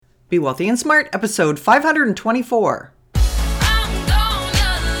Be Wealthy and Smart, episode 524.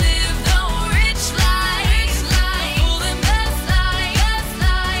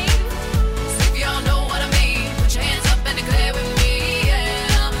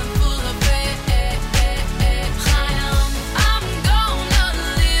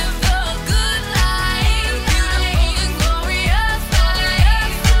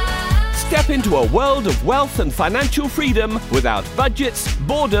 Step into a world of wealth and financial freedom without budgets,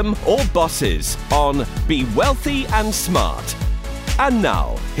 boredom, or bosses on Be Wealthy and Smart. And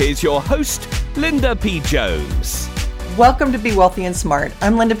now, here's your host, Linda P. Jones. Welcome to Be Wealthy and Smart.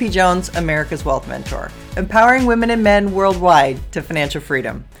 I'm Linda P. Jones, America's Wealth Mentor, empowering women and men worldwide to financial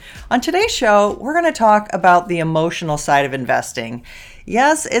freedom. On today's show, we're going to talk about the emotional side of investing.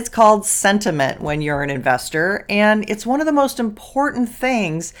 Yes, it's called sentiment when you're an investor, and it's one of the most important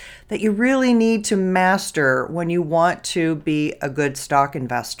things that you really need to master when you want to be a good stock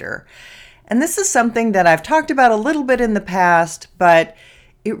investor. And this is something that I've talked about a little bit in the past, but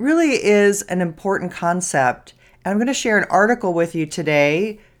it really is an important concept. And I'm going to share an article with you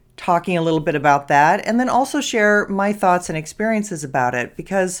today talking a little bit about that, and then also share my thoughts and experiences about it,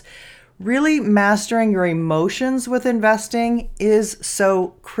 because really mastering your emotions with investing is so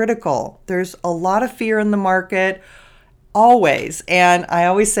critical. There's a lot of fear in the market, always. And I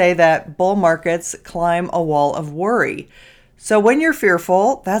always say that bull markets climb a wall of worry. So when you're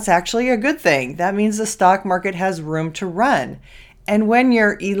fearful, that's actually a good thing. That means the stock market has room to run. And when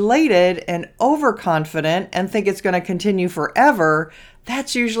you're elated and overconfident and think it's going to continue forever,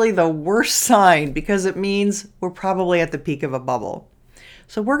 that's usually the worst sign, because it means we're probably at the peak of a bubble.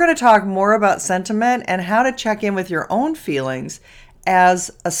 So we're going to talk more about sentiment and how to check in with your own feelings as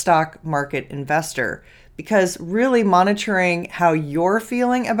a stock market investor, because really monitoring how you're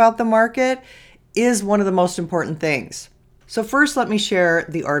feeling about the market is one of the most important things. So first, let me share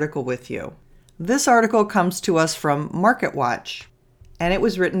the article with you. This article comes to us from MarketWatch, and it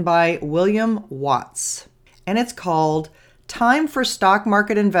was written by William Watts, and it's called "Time for Stock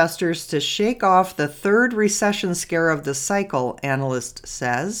Market Investors to Shake Off the Third Recession Scare of the Cycle," analyst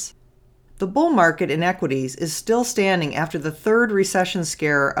says. The bull market in equities is still standing after the third recession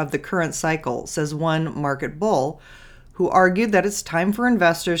scare of the current cycle, says one market bull, who argued that it's time for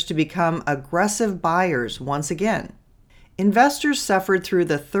investors to become aggressive buyers once again. Investors suffered through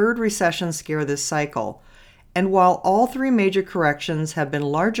the third recession scare this cycle, and while all three major corrections have been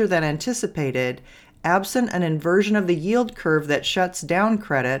larger than anticipated, absent an inversion of the yield curve that shuts down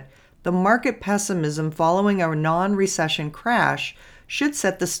credit, the market pessimism following a non-recession crash should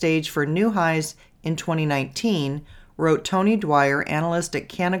set the stage for new highs in 2019, wrote Tony Dwyer, analyst at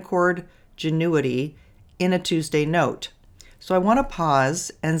Canaccord Genuity, in a Tuesday note. So I want to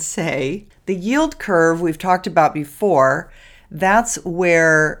pause and say the yield curve we've talked about before, that's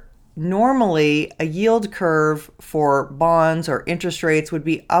where normally a yield curve for bonds or interest rates would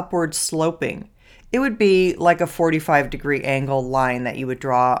be upward sloping. It would be like a 45-degree angle line that you would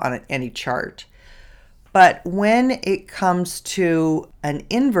draw on any chart. But when it comes to an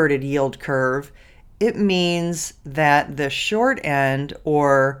inverted yield curve, it means that the short end,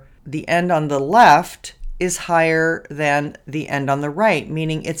 or the end on the left, is higher than the end on the right,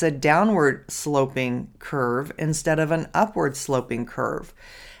 meaning it's a downward sloping curve instead of an upward sloping curve.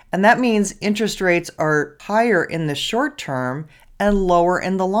 And that means interest rates are higher in the short term and lower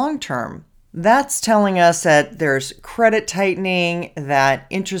in the long term. That's telling us that there's credit tightening, that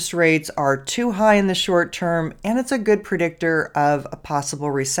interest rates are too high in the short term, and it's a good predictor of a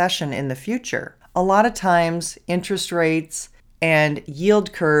possible recession in the future. A lot of times, interest rates and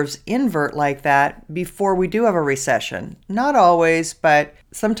yield curves invert like that before we do have a recession. Not always, but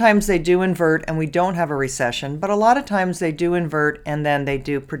sometimes they do invert and we don't have a recession, but a lot of times they do invert and then they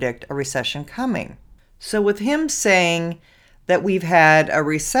do predict a recession coming. So with him saying that we've had a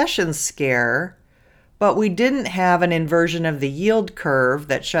recession scare, but we didn't have an inversion of the yield curve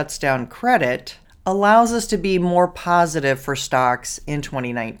that shuts down credit, allows us to be more positive for stocks in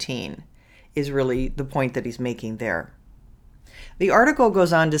 2019, is really the point that he's making there. The article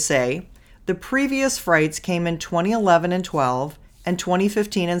goes on to say, the previous frights came in 2011 and 12 and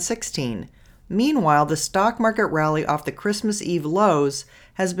 2015 and 16. Meanwhile, the stock market rally off the Christmas Eve lows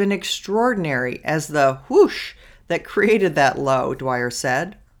has been extraordinary as the whoosh that created that low, Dwyer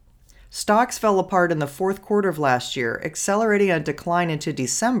said. Stocks fell apart in the fourth quarter of last year, accelerating a decline into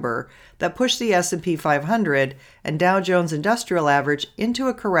December that pushed the S&P 500 and Dow Jones Industrial Average into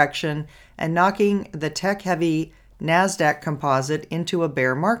a correction and knocking the tech-heavy NASDAQ composite into a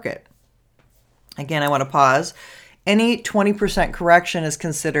bear market. Again, I want to pause. Any 20% correction is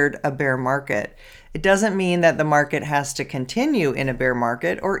considered a bear market. It doesn't mean that the market has to continue in a bear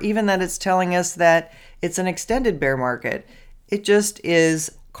market or even that it's telling us that it's an extended bear market. It just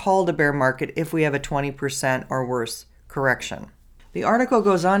is called a bear market if we have a 20% or worse correction. The article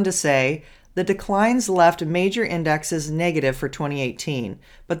goes on to say the declines left major indexes negative for 2018,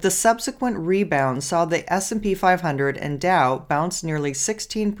 but the subsequent rebound saw the S&P 500 and Dow bounce nearly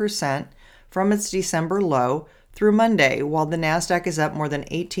 16% from its December low through Monday, while the Nasdaq is up more than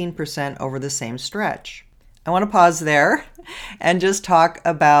 18% over the same stretch. I want to pause there and just talk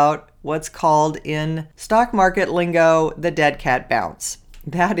about what's called in stock market lingo the dead cat bounce.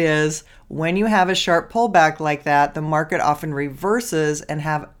 That is, when you have a sharp pullback like that, the market often reverses and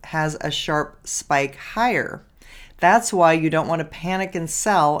has a sharp spike higher. That's why you don't want to panic and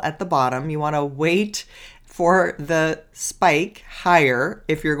sell at the bottom. You want to wait for the spike higher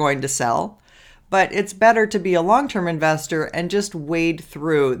if you're going to sell. But it's better to be a long-term investor and just wade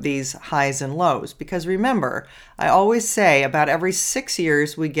through these highs and lows. Because remember, I always say about every 6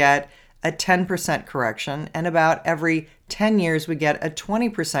 years we get a 10% correction, and about every 10 years we get a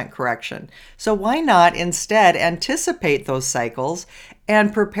 20% correction. So why not instead anticipate those cycles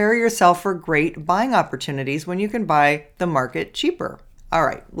and prepare yourself for great buying opportunities when you can buy the market cheaper? All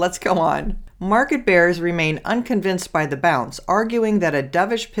right, let's go on. Market bears remain unconvinced by the bounce, arguing that a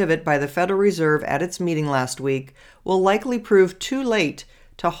dovish pivot by the Federal Reserve at its meeting last week will likely prove too late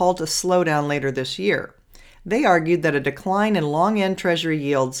to halt a slowdown later this year. They argued that a decline in long-end Treasury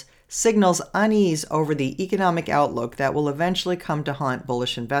yields signals unease over the economic outlook that will eventually come to haunt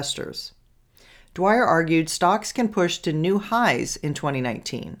bullish investors. Dwyer argued stocks can push to new highs in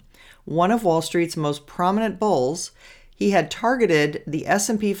 2019. One of Wall Street's most prominent bulls, he had targeted the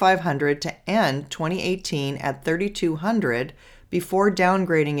S&P 500 to end 2018 at 3,200 before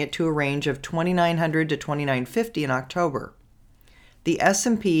downgrading it to a range of 2,900 to 2,950 in October. The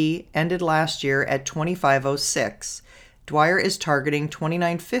S&P ended last year at 2,506. Dwyer is targeting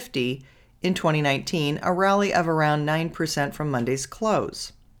 2,950 in 2019, a rally of around 9% from Monday's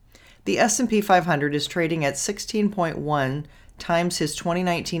close. The S&P 500 is trading at 16.1 times his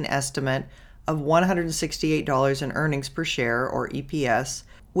 2019 estimate of $168 in earnings per share, or EPS,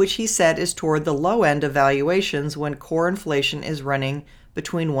 which he said is toward the low end of valuations when core inflation is running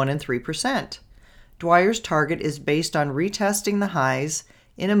between 1 and 3%. Dwyer's target is based on retesting the highs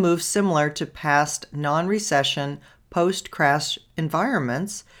in a move similar to past non-recession, post-crash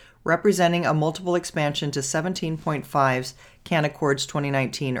environments, representing a multiple expansion to 17.5's Canaccord's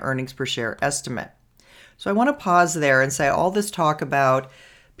 2019 earnings per share estimate. So I want to pause there and say all this talk about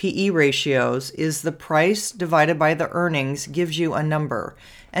PE ratios is the price divided by the earnings gives you a number.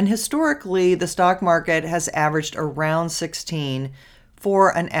 And historically, the stock market has averaged around 16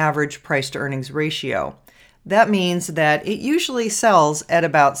 for an average price to earnings ratio. That means that it usually sells at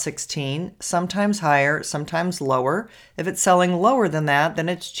about 16, sometimes higher, sometimes lower. If it's selling lower than that, then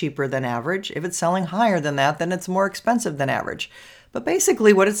it's cheaper than average. If it's selling higher than that, then it's more expensive than average. But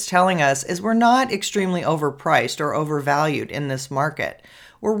basically what it's telling us is we're not extremely overpriced or overvalued in this market.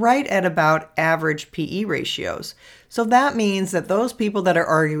 We're right at about average PE ratios. So that means that those people that are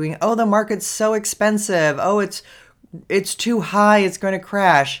arguing, oh, the market's so expensive, oh, it's too high, it's going to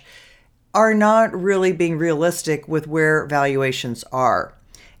crash, are not really being realistic with where valuations are.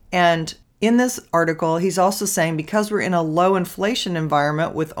 And in this article, he's also saying because we're in a low inflation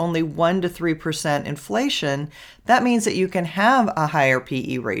environment with only 1 to 3% inflation, that means that you can have a higher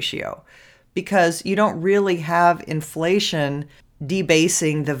PE ratio because you don't really have inflation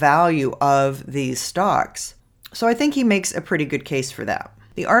debasing the value of these stocks. So I think he makes a pretty good case for that.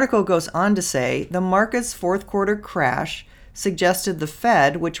 The article goes on to say the market's fourth quarter crash suggested the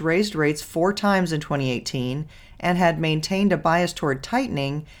Fed, which raised rates 4 times in 2018 and had maintained a bias toward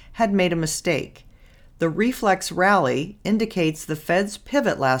tightening, had made a mistake. The reflex rally indicates the Fed's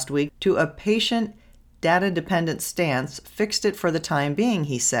pivot last week to a patient, data-dependent stance fixed it for the time being,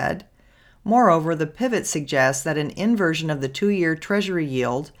 he said. Moreover, the pivot suggests that an inversion of the 2-year Treasury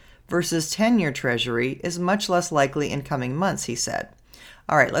yield versus 10-year Treasury is much less likely in coming months, he said.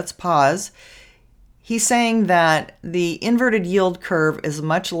 All right, let's pause. He's saying that the inverted yield curve is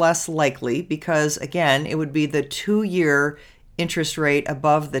much less likely because, again, it would be the 2-year interest rate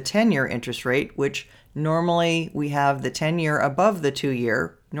above the 10-year interest rate, which normally we have the 10-year above the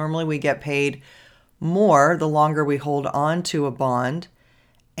 2-year. Normally we get paid more the longer we hold on to a bond,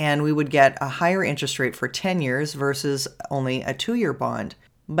 and we would get a higher interest rate for 10 years versus only a 2-year bond.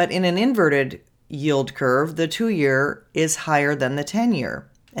 But in an inverted yield curve, the 2-year is higher than the 10-year.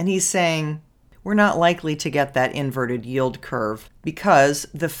 And he's saying we're not likely to get that inverted yield curve because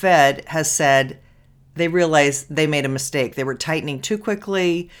the Fed has said they realized they made a mistake. They were tightening too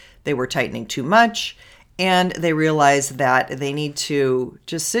quickly. they were tightening too much, and they realized that they need to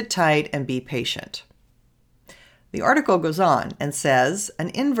just sit tight and be patient. The article goes on and says, an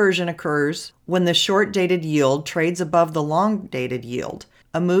inversion occurs when the short-dated yield trades above the long-dated yield,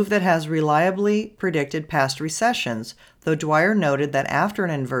 a move that has reliably predicted past recessions, though Dwyer noted that after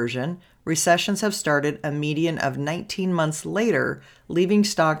an inversion, recessions have started a median of 19 months later, leaving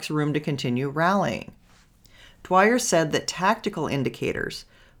stocks room to continue rallying. Dwyer said that tactical indicators,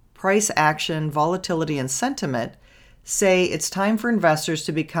 price action, volatility, and sentiment say it's time for investors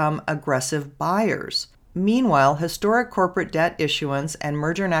to become aggressive buyers. Meanwhile, historic corporate debt issuance and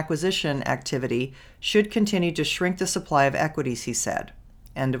merger and acquisition activity should continue to shrink the supply of equities, he said.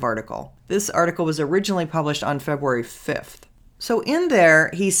 End of article. This article was originally published on February 5th. So in there,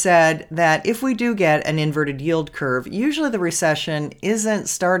 he said that if we do get an inverted yield curve, usually the recession isn't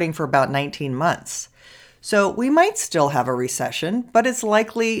starting for about 19 months. So we might still have a recession, but it's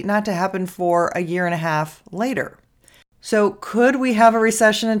likely not to happen for a year and a half later. So could we have a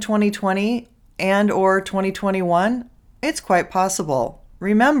recession in 2020 and or 2021? It's quite possible.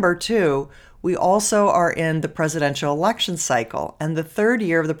 Remember, too, we also are in the presidential election cycle, and the third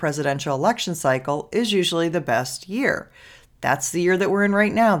year of the presidential election cycle is usually the best year. That's the year that we're in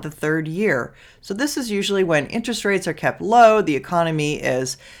right now, the third year. So this is usually when interest rates are kept low, the economy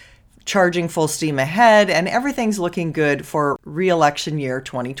is charging full steam ahead, and everything's looking good for re-election year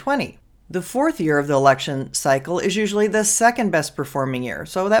 2020. The fourth year of the election cycle is usually the second best performing year.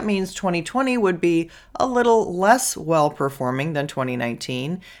 So that means 2020 would be a little less well performing than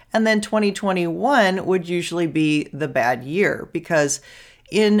 2019. And then 2021 would usually be the bad year because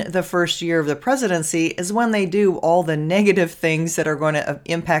in the first year of the presidency is when they do all the negative things that are going to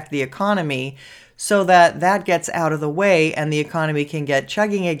impact the economy so that gets out of the way and the economy can get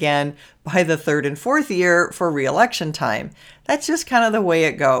chugging again by the third and fourth year for re-election time. That's just kind of the way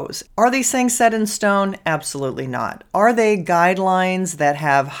it goes. Are these things set in stone? Absolutely not. Are they guidelines that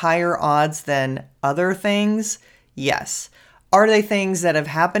have higher odds than other things? Yes. Are they things that have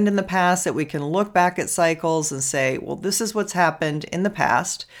happened in the past that we can look back at cycles and say, well, this is what's happened in the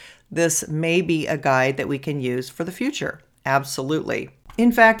past. This may be a guide that we can use for the future. Absolutely.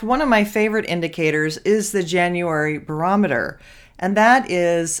 In fact, one of my favorite indicators is the January barometer, and that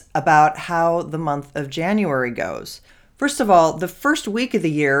is about how the month of January goes. First of all, the first week of the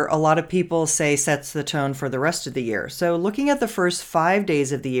year, a lot of people say sets the tone for the rest of the year. So looking at the first 5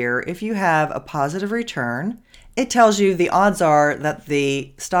 days of the year, if you have a positive return, it tells you the odds are that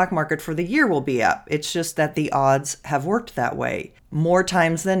the stock market for the year will be up. It's just that the odds have worked that way. More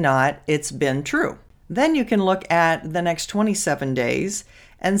times than not, it's been true. Then you can look at the next 27 days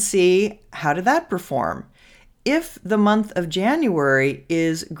and see how did that perform. If the month of January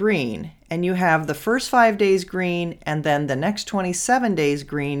is green and you have the first 5 days green and then the next 27 days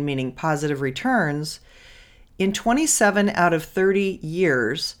green, meaning positive returns, in 27 out of 30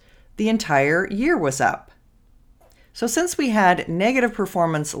 years, the entire year was up. So since we had negative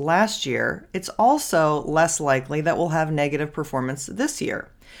performance last year, it's also less likely that we'll have negative performance this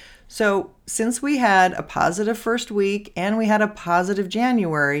year. So since we had a positive first week and we had a positive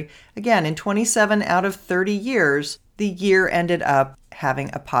January, again, in 27 out of 30 years, the year ended up having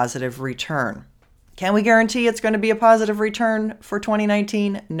a positive return. Can we guarantee it's going to be a positive return for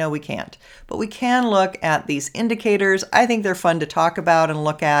 2019? No, we can't. But we can look at these indicators. I think they're fun to talk about and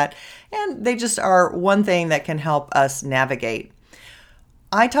look at, and they just are one thing that can help us navigate.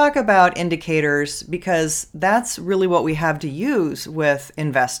 I talk about indicators because that's really what we have to use with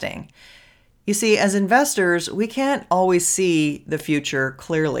investing. You see, as investors, we can't always see the future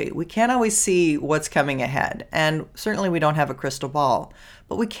clearly. We can't always see what's coming ahead, and certainly we don't have a crystal ball.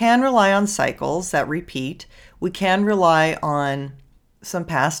 But we can rely on cycles that repeat. We can rely on some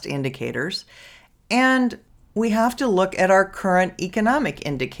past indicators, and we have to look at our current economic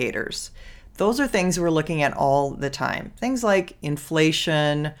indicators. Those are things we're looking at all the time. Things like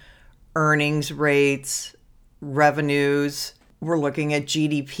inflation, earnings rates, revenues. We're looking at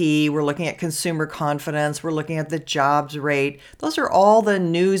GDP. We're looking at consumer confidence. We're looking at the jobs rate. Those are all the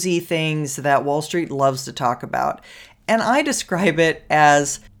newsy things that Wall Street loves to talk about. And I describe it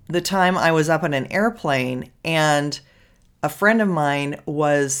as the time I was up in an airplane and a friend of mine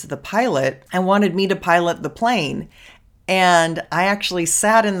was the pilot and wanted me to pilot the plane. And I actually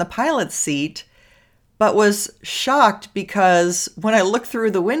sat in the pilot's seat, but was shocked because when I looked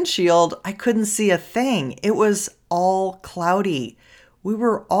through the windshield, I couldn't see a thing. It was all cloudy. We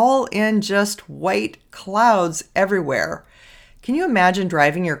were all in just white clouds everywhere. Can you imagine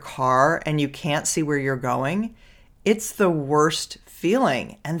driving your car and you can't see where you're going? It's the worst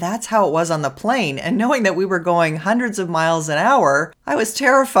feeling. And that's how it was on the plane. And knowing that we were going hundreds of miles an hour, I was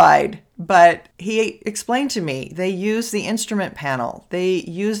terrified. But he explained to me, they use the instrument panel. They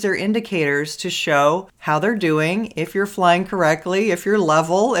use their indicators to show how they're doing, if you're flying correctly, if you're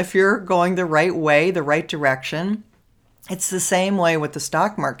level, if you're going the right way, the right direction. It's the same way with the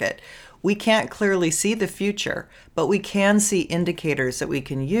stock market. We can't clearly see the future, but we can see indicators that we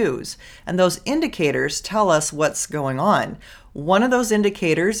can use. And those indicators tell us what's going on. One of those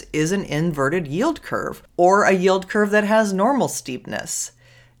indicators is an inverted yield curve, or a yield curve that has normal steepness.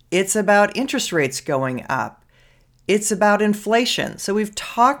 It's about interest rates going up. It's about inflation. So we've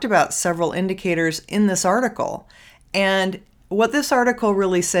talked about several indicators in this article. And what this article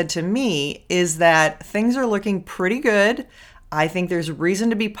really said to me is that things are looking pretty good. I think there's reason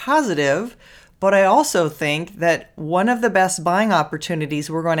to be positive, but I also think that one of the best buying opportunities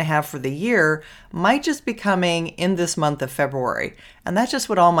we're going to have for the year might just be coming in this month of February. And that's just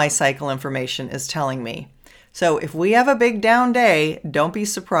what all my cycle information is telling me. So if we have a big down day, don't be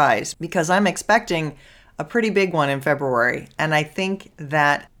surprised, because I'm expecting a pretty big one in February. And I think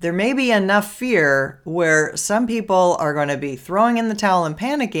that there may be enough fear where some people are going to be throwing in the towel and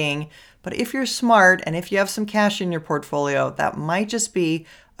panicking. But if you're smart and if you have some cash in your portfolio, that might just be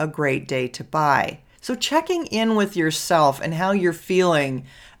a great day to buy. So checking in with yourself and how you're feeling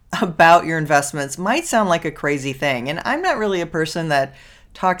about your investments might sound like a crazy thing. And I'm not really a person that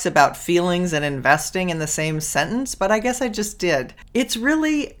talks about feelings and investing in the same sentence, but I guess I just did. It's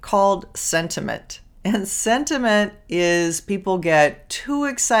really called sentiment. And sentiment is people get too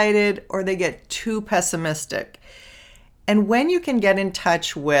excited or they get too pessimistic. And when you can get in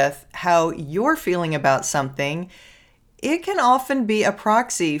touch with how you're feeling about something, it can often be a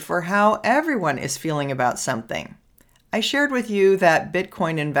proxy for how everyone is feeling about something. I shared with you that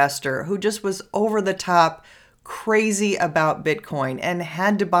Bitcoin investor who just was over the top crazy about Bitcoin and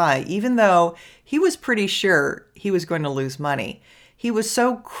had to buy, even though he was pretty sure he was going to lose money. He was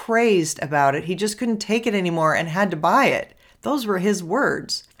so crazed about it, he just couldn't take it anymore and had to buy it. Those were his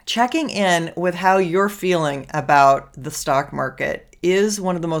words. Checking in with how you're feeling about the stock market is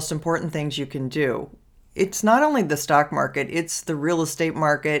one of the most important things you can do. It's not only the stock market, it's the real estate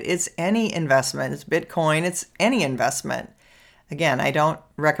market, it's any investment, it's Bitcoin, it's any investment. Again, I don't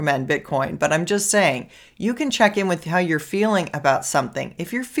recommend Bitcoin, but I'm just saying you can check in with how you're feeling about something.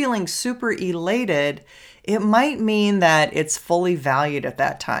 If you're feeling super elated, it might mean that it's fully valued at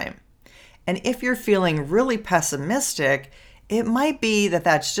that time. And if you're feeling really pessimistic, it might be that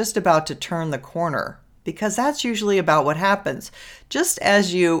that's just about to turn the corner, because that's usually about what happens. Just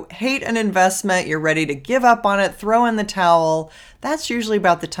as you hate an investment, you're ready to give up on it, throw in the towel, that's usually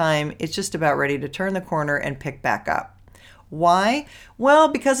about the time it's just about ready to turn the corner and pick back up. Why? Well,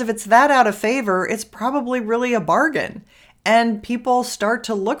 because if it's that out of favor, it's probably really a bargain. And people start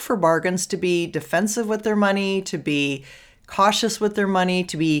to look for bargains to be defensive with their money, to be cautious with their money,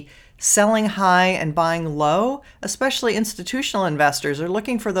 to be selling high and buying low. Especially institutional investors are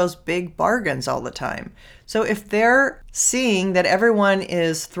looking for those big bargains all the time. So if they're seeing that everyone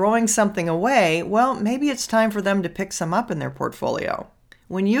is throwing something away, well, maybe it's time for them to pick some up in their portfolio.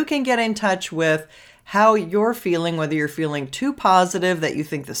 When you can get in touch with how you're feeling, whether you're feeling too positive that you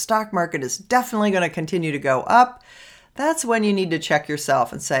think the stock market is definitely going to continue to go up, that's when you need to check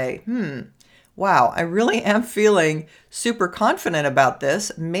yourself and say, wow, I really am feeling super confident about this.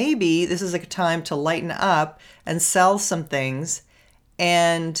 Maybe this is a time to lighten up and sell some things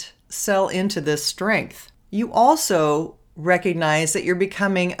and sell into this strength. You also recognize that you're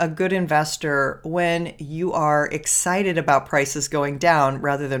becoming a good investor when you are excited about prices going down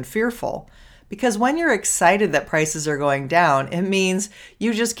rather than fearful. Because when you're excited that prices are going down, it means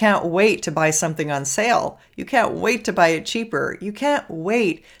you just can't wait to buy something on sale. You can't wait to buy it cheaper. You can't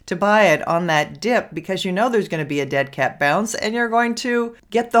wait to buy it on that dip because you know there's going to be a dead cat bounce and you're going to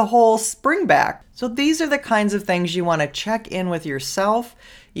get the whole spring back. So these are the kinds of things you want to check in with yourself.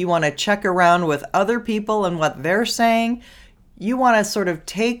 You want to check around with other people and what they're saying. You want to sort of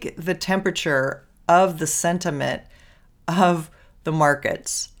take the temperature of the sentiment of the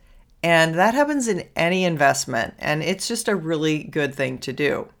markets. And that happens in any investment, and it's just a really good thing to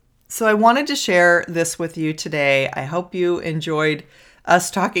do. So I wanted to share this with you today. I hope you enjoyed us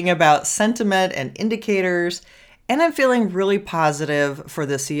talking about sentiment and indicators, and I'm feeling really positive for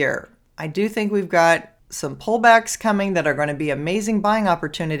this year. I do think we've got some pullbacks coming that are going to be amazing buying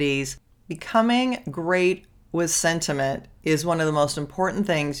opportunities. Becoming great with sentiment is one of the most important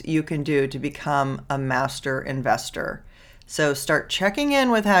things you can do to become a master investor. So start checking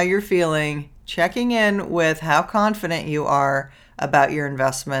in with how you're feeling, checking in with how confident you are about your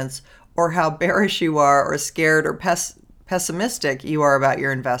investments, or how bearish you are, or scared or pessimistic you are about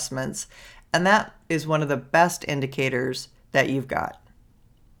your investments, and that is one of the best indicators that you've got.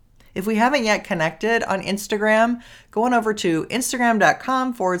 If we haven't yet connected on Instagram, go on over to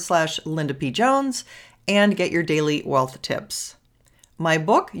instagram.com/Linda P. Jones and get your daily wealth tips. My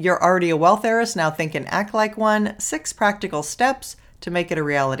book, You're Already a Wealth Heiress, Now Think and Act Like One, 6 Practical Steps to Make It a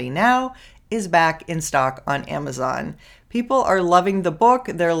Reality Now, is back in stock on Amazon. People are loving the book.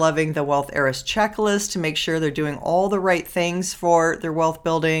 They're loving the Wealth Heiress checklist to make sure they're doing all the right things for their wealth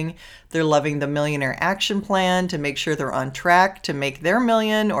building. They're loving the Millionaire Action Plan to make sure they're on track to make their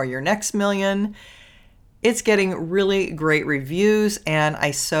million or your next million. It's getting really great reviews, and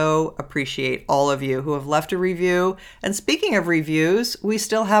I so appreciate all of you who have left a review. And speaking of reviews, we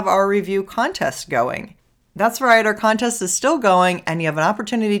still have our review contest going. That's right, our contest is still going, and you have an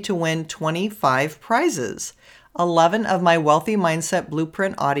opportunity to win 25 prizes. 11 of my Wealthy Mindset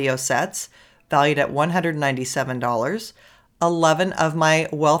Blueprint audio sets, valued at $197. 11 of my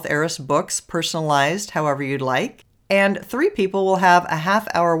Wealth Heiress books, personalized however you'd like. And 3 people will have a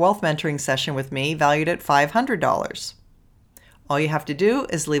half-hour wealth mentoring session with me, valued at $500. All you have to do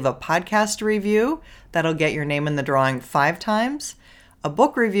is leave a podcast review. That'll get your name in the drawing 5 times. A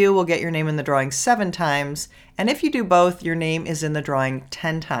book review will get your name in the drawing 7 times. And if you do both, your name is in the drawing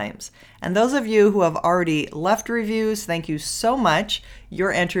 10 times. And those of you who have already left reviews, thank you so much.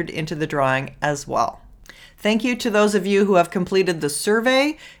 You're entered into the drawing as well. Thank you to those of you who have completed the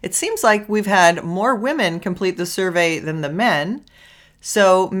survey. It seems like we've had more women complete the survey than the men.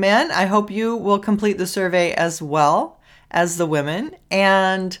 So men, I hope you will complete the survey as well as the women.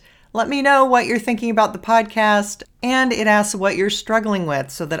 And let me know what you're thinking about the podcast. And it asks what you're struggling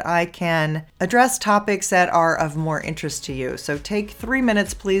with so that I can address topics that are of more interest to you. So take 3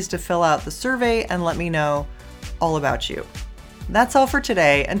 minutes, please, to fill out the survey and let me know all about you. That's all for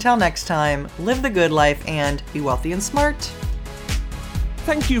today. Until next time, live the good life and be wealthy and smart.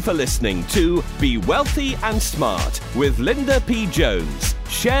 Thank you for listening to Be Wealthy and Smart with Linda P. Jones.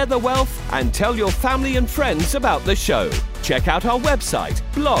 Share the wealth and tell your family and friends about the show. Check out our website,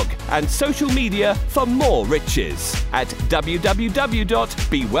 blog, and social media for more riches at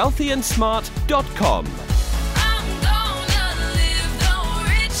www.bewealthyandsmart.com.